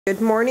Good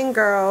morning,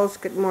 girls.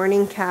 Good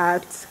morning,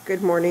 cats.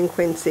 Good morning,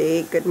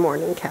 Quincy. Good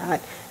morning,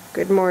 cat.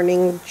 Good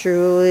morning,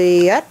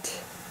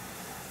 Juliet.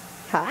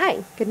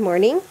 Hi. Good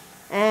morning.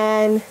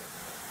 And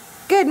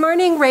good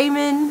morning,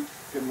 Raymond.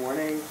 Good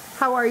morning.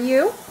 How are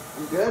you?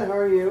 I'm good. How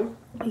are you?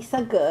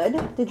 Lisa,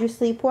 good. Did you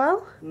sleep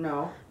well?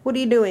 No. What are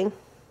you doing?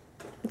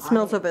 It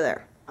smells over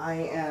there. I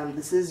am.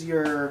 This is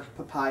your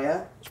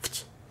papaya.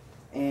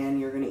 And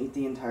you're going to eat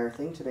the entire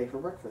thing today for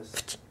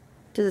breakfast.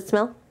 Does it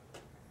smell?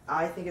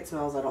 I think it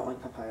smells. I don't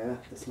like papaya.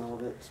 The smell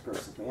of it just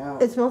grosses me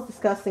out. It smells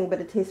disgusting, but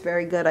it tastes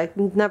very good. I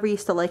never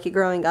used to like it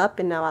growing up,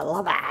 and now I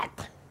love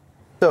it.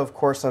 So, of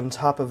course, on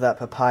top of that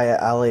papaya,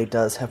 Allie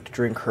does have to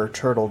drink her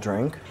turtle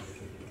drink.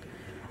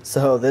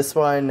 So this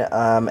one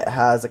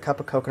has a cup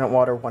of coconut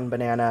water, 1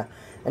 banana,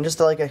 and just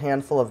like a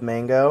handful of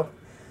mango.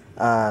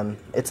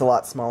 It's a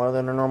lot smaller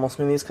than her normal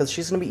smoothies because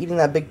she's going to be eating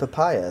that big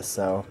papaya,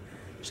 so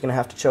she's going to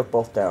have to choke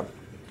both down.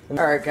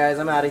 Alright guys,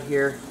 I'm out of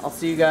here. I'll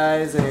see you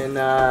guys in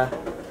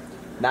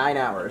 9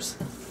 hours.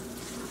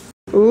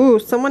 Ooh,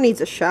 someone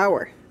needs a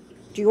shower.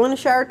 Do you want a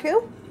shower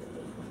too?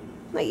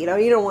 No, you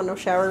don't. You don't want no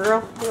shower,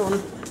 girl.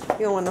 You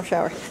don't want no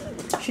shower.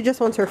 She just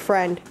wants her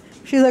friend.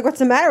 She's like, what's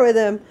the matter with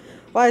him?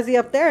 Why is he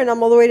up there and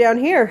I'm all the way down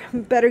here?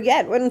 Better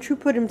yet, why don't you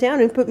put him down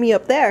and put me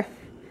up there?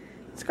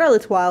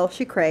 Scarlett's wild.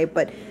 She crave,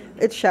 but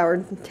it's shower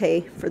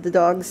day for the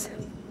dogs.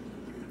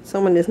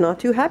 Someone is not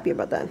too happy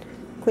about that.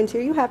 Quincy,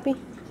 are you happy?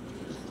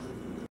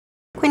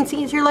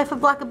 Quincy, is your life a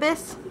black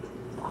abyss?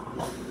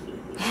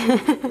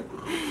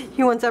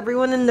 He wants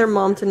everyone and their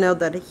mom to know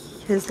that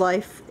his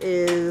life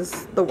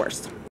is the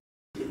worst.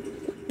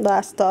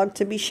 Last dog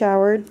to be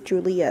showered,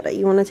 Julietta.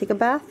 You want to take a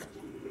bath?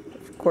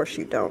 Of course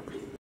you don't.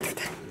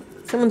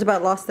 Someone's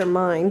about lost their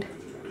mind.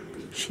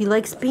 She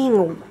likes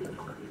being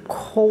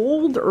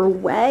cold or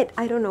wet.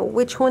 I don't know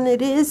which one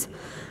it is,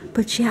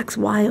 but she acts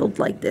wild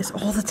like this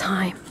all the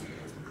time.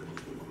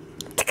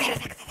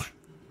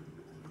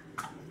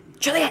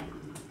 Juliet!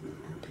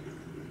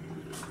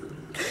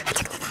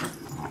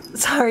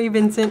 Sorry,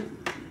 Vincent.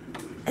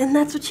 And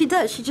that's what she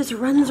does. She just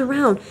runs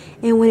around.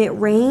 And when it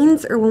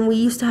rains, or when we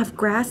used to have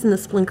grass and the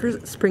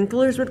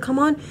sprinklers would come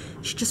on,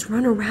 she'd just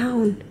run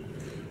around.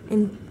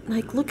 And,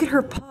 like, look at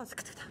her paws.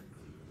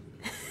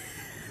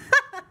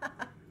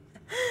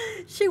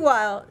 She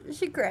wild.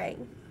 She cray.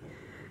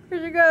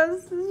 Here she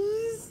goes.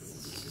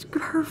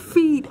 Her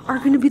feet are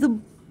going to be the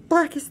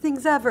blackest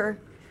things ever.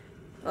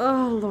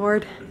 Oh,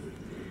 Lord.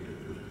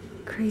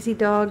 Crazy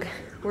dog.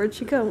 Where'd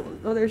she go?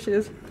 Oh, there she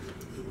is.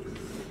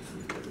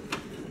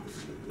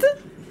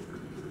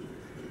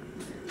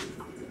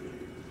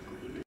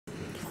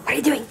 What are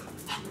you doing?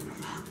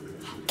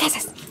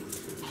 Kisses.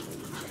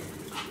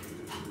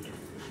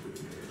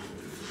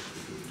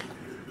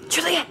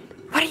 Juliet,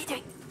 what are you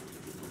doing?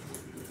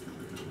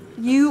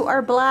 You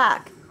are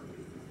black.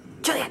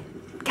 Juliet,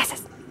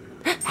 kisses.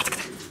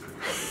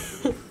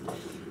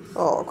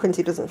 Oh,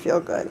 Quincy doesn't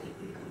feel good.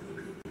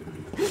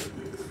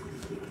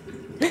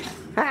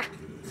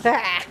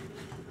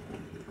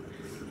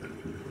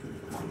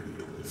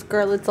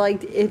 Scarlett's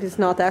like, it is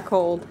not that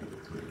cold.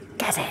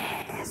 Kisses.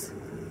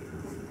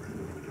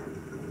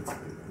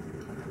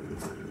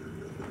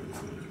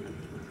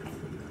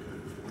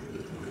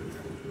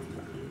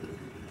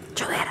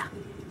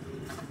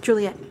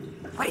 Juliet,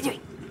 what are you doing?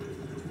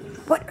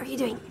 What are you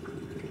doing?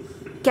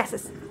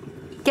 Gases.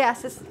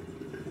 Gases.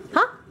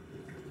 Huh?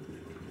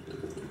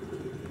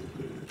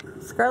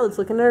 Scarlett's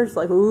looking at her, she's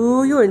like,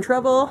 ooh, you're in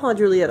trouble, huh,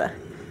 Julietta?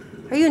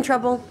 Are you in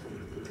trouble?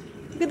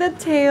 Look at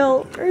that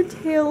tail. Her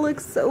tail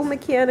looks so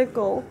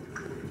mechanical.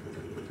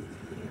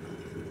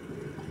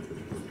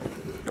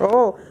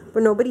 Oh,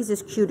 but nobody's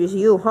as cute as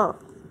you, huh?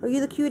 Are you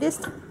the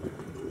cutest?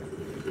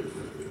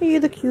 Are you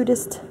the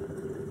cutest?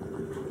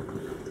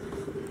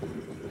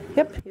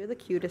 Yep, you're the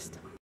cutest.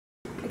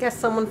 I guess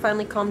someone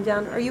finally calmed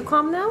down. Are you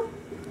calm now?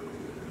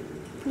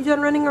 You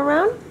done running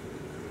around?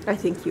 I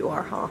think you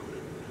are, huh?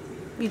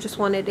 You just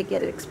wanted to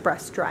get it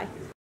express dry.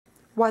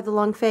 Why the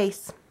long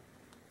face?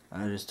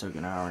 I just took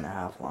an 1.5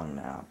 hour long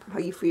nap. How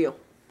you feel?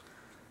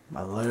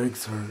 My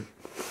legs hurt.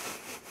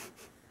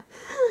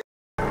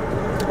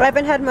 I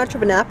haven't had much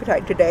of an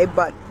appetite today,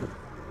 but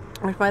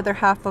I've either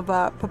half of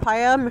a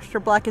papaya.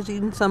 Mr. Black is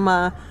eating some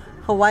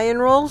Hawaiian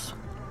rolls.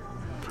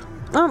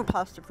 I want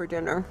pasta for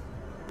dinner.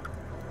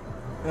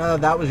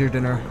 That was your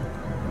dinner.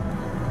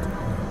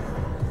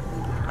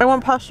 I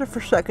want pasta for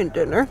second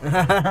dinner.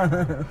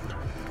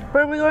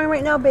 Where are we going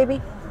right now,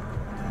 baby?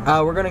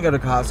 We're gonna go to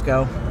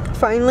Costco.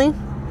 Finally?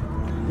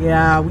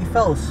 Yeah, we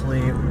fell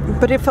asleep.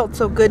 But it felt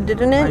so good,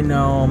 didn't it? I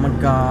know, oh my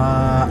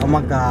god. Oh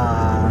my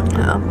god.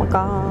 Oh my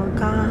god,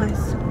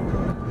 guys.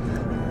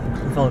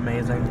 It felt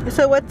amazing.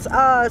 So what's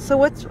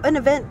an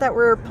event that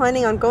we're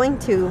planning on going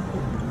to?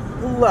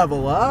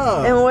 Level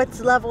Up. And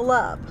what's Level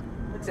Up?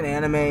 It's an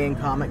anime and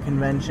comic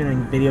convention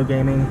and video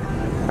gaming.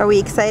 Are we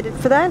excited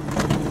for that?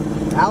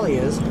 Allie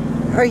is.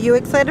 Are you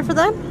excited for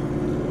that?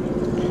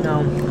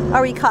 No.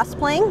 Are we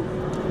cosplaying?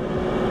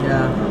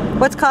 Yeah.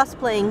 What's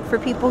cosplaying for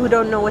people who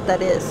don't know what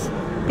that is?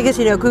 Because,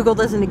 you know, Google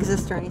doesn't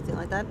exist or anything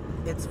like that.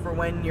 It's for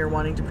when you're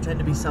wanting to pretend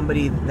to be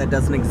somebody that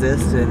doesn't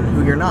exist and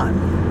who you're not.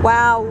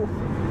 Wow.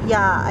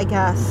 Yeah, I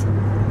guess.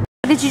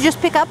 What did you just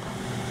pick up?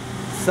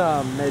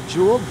 Some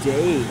Jewel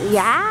Dates.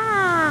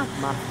 Yeah.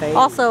 My favorite.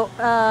 Also,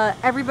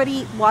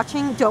 everybody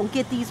watching, don't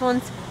get these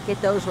ones.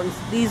 Get those ones.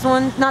 These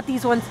ones, not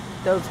these ones,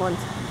 those ones.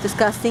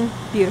 Disgusting,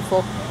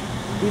 beautiful.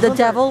 The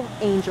devil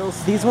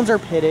angels. These ones are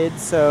pitted,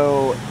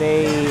 so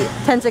they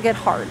tend to get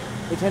hard.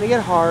 They tend to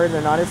get hard.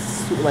 They're not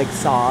as like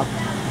soft,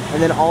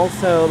 and then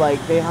also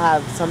like they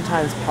have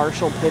sometimes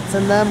partial pits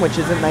in them, which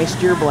isn't nice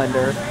to your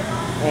blender.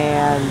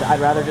 And I'd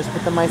rather just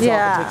put them myself.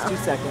 Yeah. It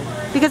takes 2 seconds.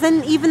 Because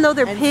then, even though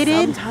they're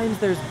pitted, sometimes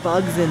there's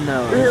bugs in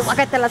those.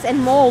 And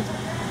mold.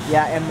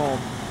 Yeah, and mold,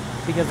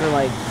 because they're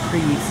like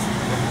crease.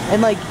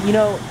 And like, you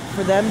know,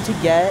 for them to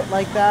get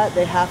like that,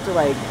 they have to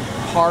like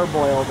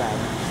parboil them.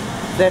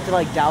 They have to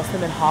like douse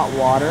them in hot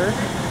water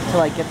to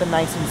like get them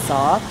nice and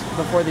soft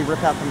before they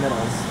rip out the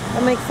middles.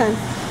 That makes sense.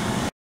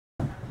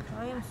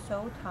 I am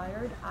so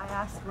tired. I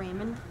asked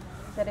Raymond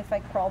that if I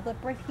crawled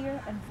up right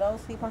here and fell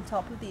asleep on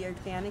top of the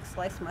organic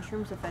sliced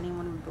mushrooms, if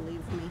anyone would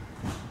believe me.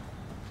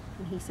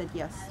 And he said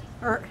yes.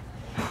 I'm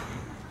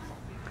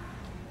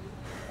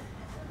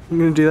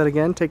gonna do that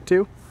again. Take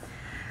 2.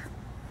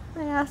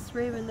 I asked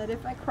Raymond that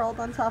if I crawled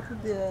on top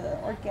of the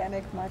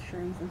organic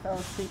mushrooms and fell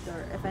asleep,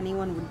 or if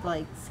anyone would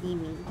like see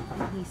me,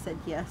 and he said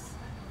yes.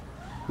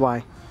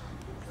 Why?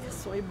 It's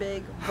soy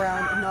big,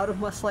 brown, and not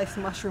a sliced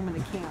mushroom in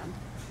a can.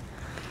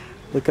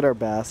 Look at our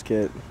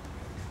basket.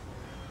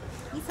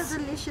 Piece of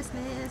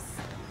deliciousness.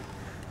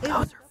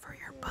 Those are for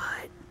your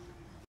butt.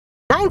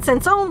 9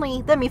 cents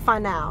only. Let me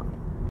find out.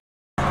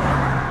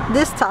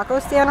 This taco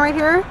stand right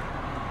here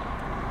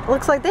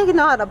looks like they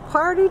know how to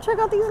party. Check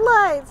out these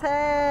lights.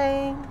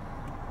 Hey.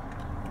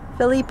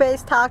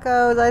 Felipe's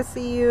Tacos, I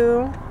see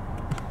you.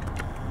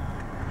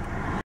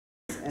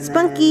 And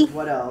Spunky.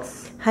 What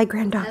else? Hi,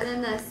 grand dog. And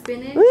then the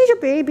spinach. Where's your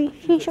baby?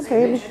 She's your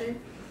baby.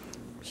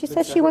 She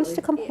says she wants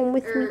to come home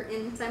with me.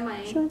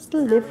 She wants to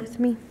live with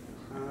me.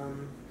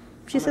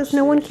 She says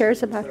no one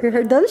cares about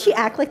her. Doesn't she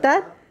act like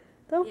that?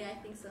 Though? Yeah, I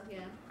think so,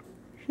 yeah.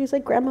 She's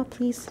like, Grandma,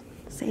 please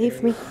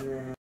save me.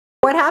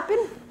 What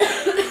happened?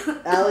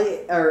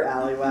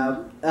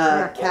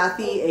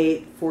 Kathy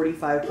ate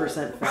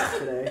 45% fat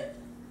today.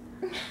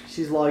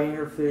 She's logging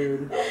her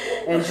food.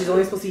 And she's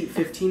only supposed to eat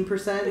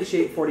 15%, and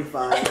she ate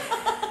 45.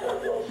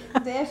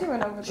 They actually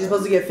went over. She's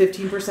supposed to get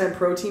 15%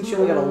 protein, she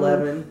only got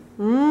 11.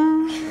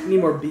 You need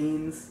more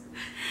beans.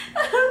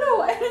 I don't know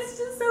why, it's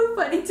just so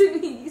funny to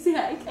me. You see,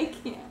 I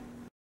can't.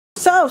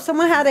 So,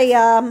 someone had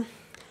a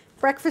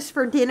breakfast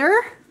for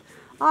dinner,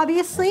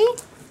 obviously.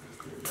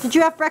 Did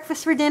you have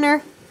breakfast for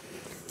dinner?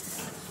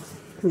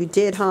 You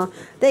did, huh?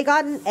 They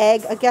got an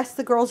egg. I guess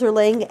the girls are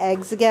laying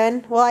eggs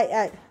again. Well,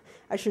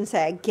 I shouldn't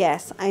say I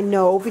guess. I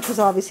know, because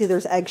obviously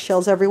there's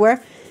eggshells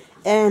everywhere.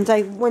 And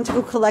I went to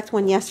go collect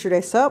one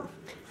yesterday. So,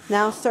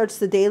 now starts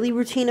the daily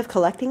routine of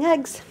collecting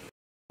eggs.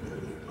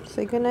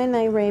 Say good night,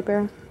 night, Ray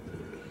Bear.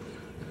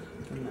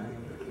 Good night.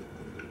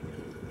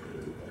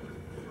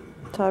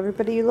 Tell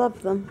everybody you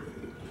love them.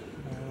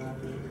 I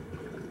love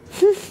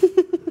you.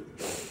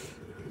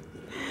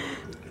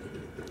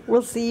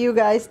 We'll see you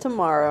guys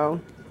tomorrow.